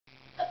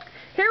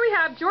we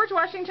have George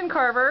Washington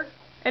Carver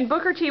and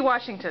Booker T.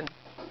 Washington.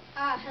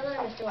 Hello,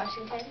 Mr.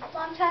 Washington.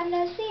 Long time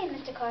no see,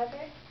 Mr.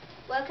 Carver.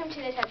 Welcome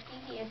to the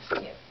Tuskegee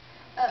Institute.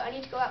 Oh, I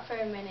need to go out for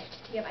a minute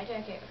to get my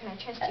jacket, or can I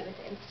trust you with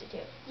the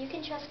Institute? You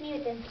can trust me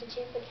with the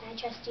Institute, but can I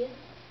trust you?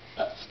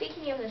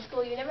 Speaking of the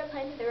school, you never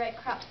planted the right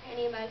crops for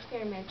any of my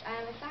experiments. I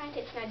am a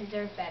scientist and I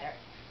deserve better.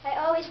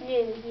 I always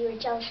knew you were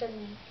jealous of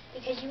me,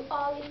 because you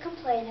always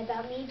complain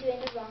about me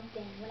doing the wrong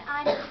thing when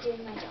I'm just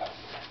doing my job.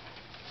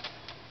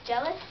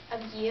 Jealous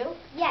of you?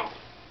 Yes.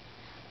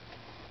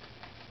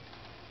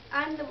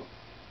 I'm the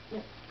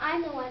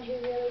one who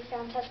really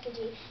found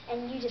Tuskegee,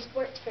 and you just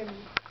worked for me.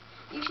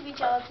 You should be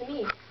jealous of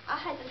me. I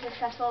had a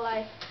successful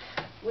life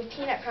with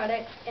peanut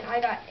products, and I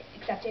got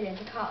accepted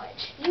into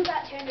college. You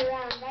got turned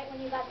around right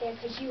when you got there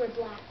because you were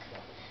black.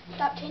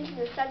 Stop changing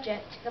the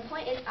subject. The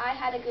point is I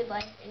had a good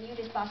life, and you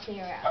just bossed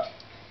me around.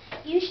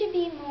 You should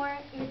be more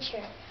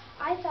mature.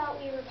 I thought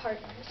we were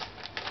partners.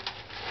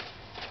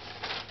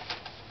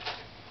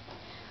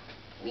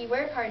 We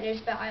were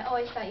partners, but I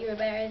always thought you were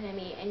better than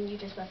me, and you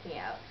just left me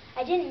out.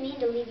 I didn't mean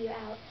to leave you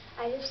out.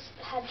 I just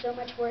had so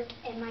much work,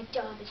 and my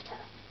job is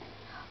tough.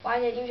 Why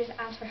didn't you just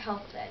ask for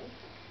help then?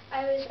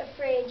 I was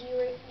afraid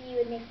you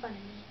would make fun of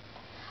me.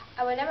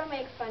 I would never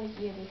make fun of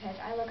you because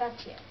I look up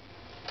to you.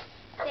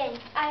 Thanks.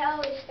 I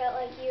always felt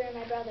like you were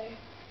my brother.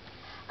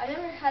 I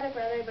never had a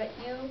brother, but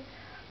you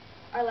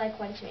are like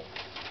one to me.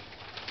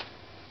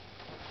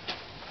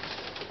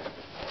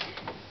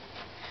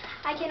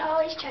 I can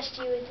always trust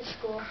you with the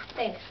school.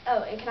 Thanks.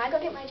 Oh, and can I go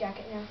get my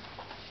jacket now?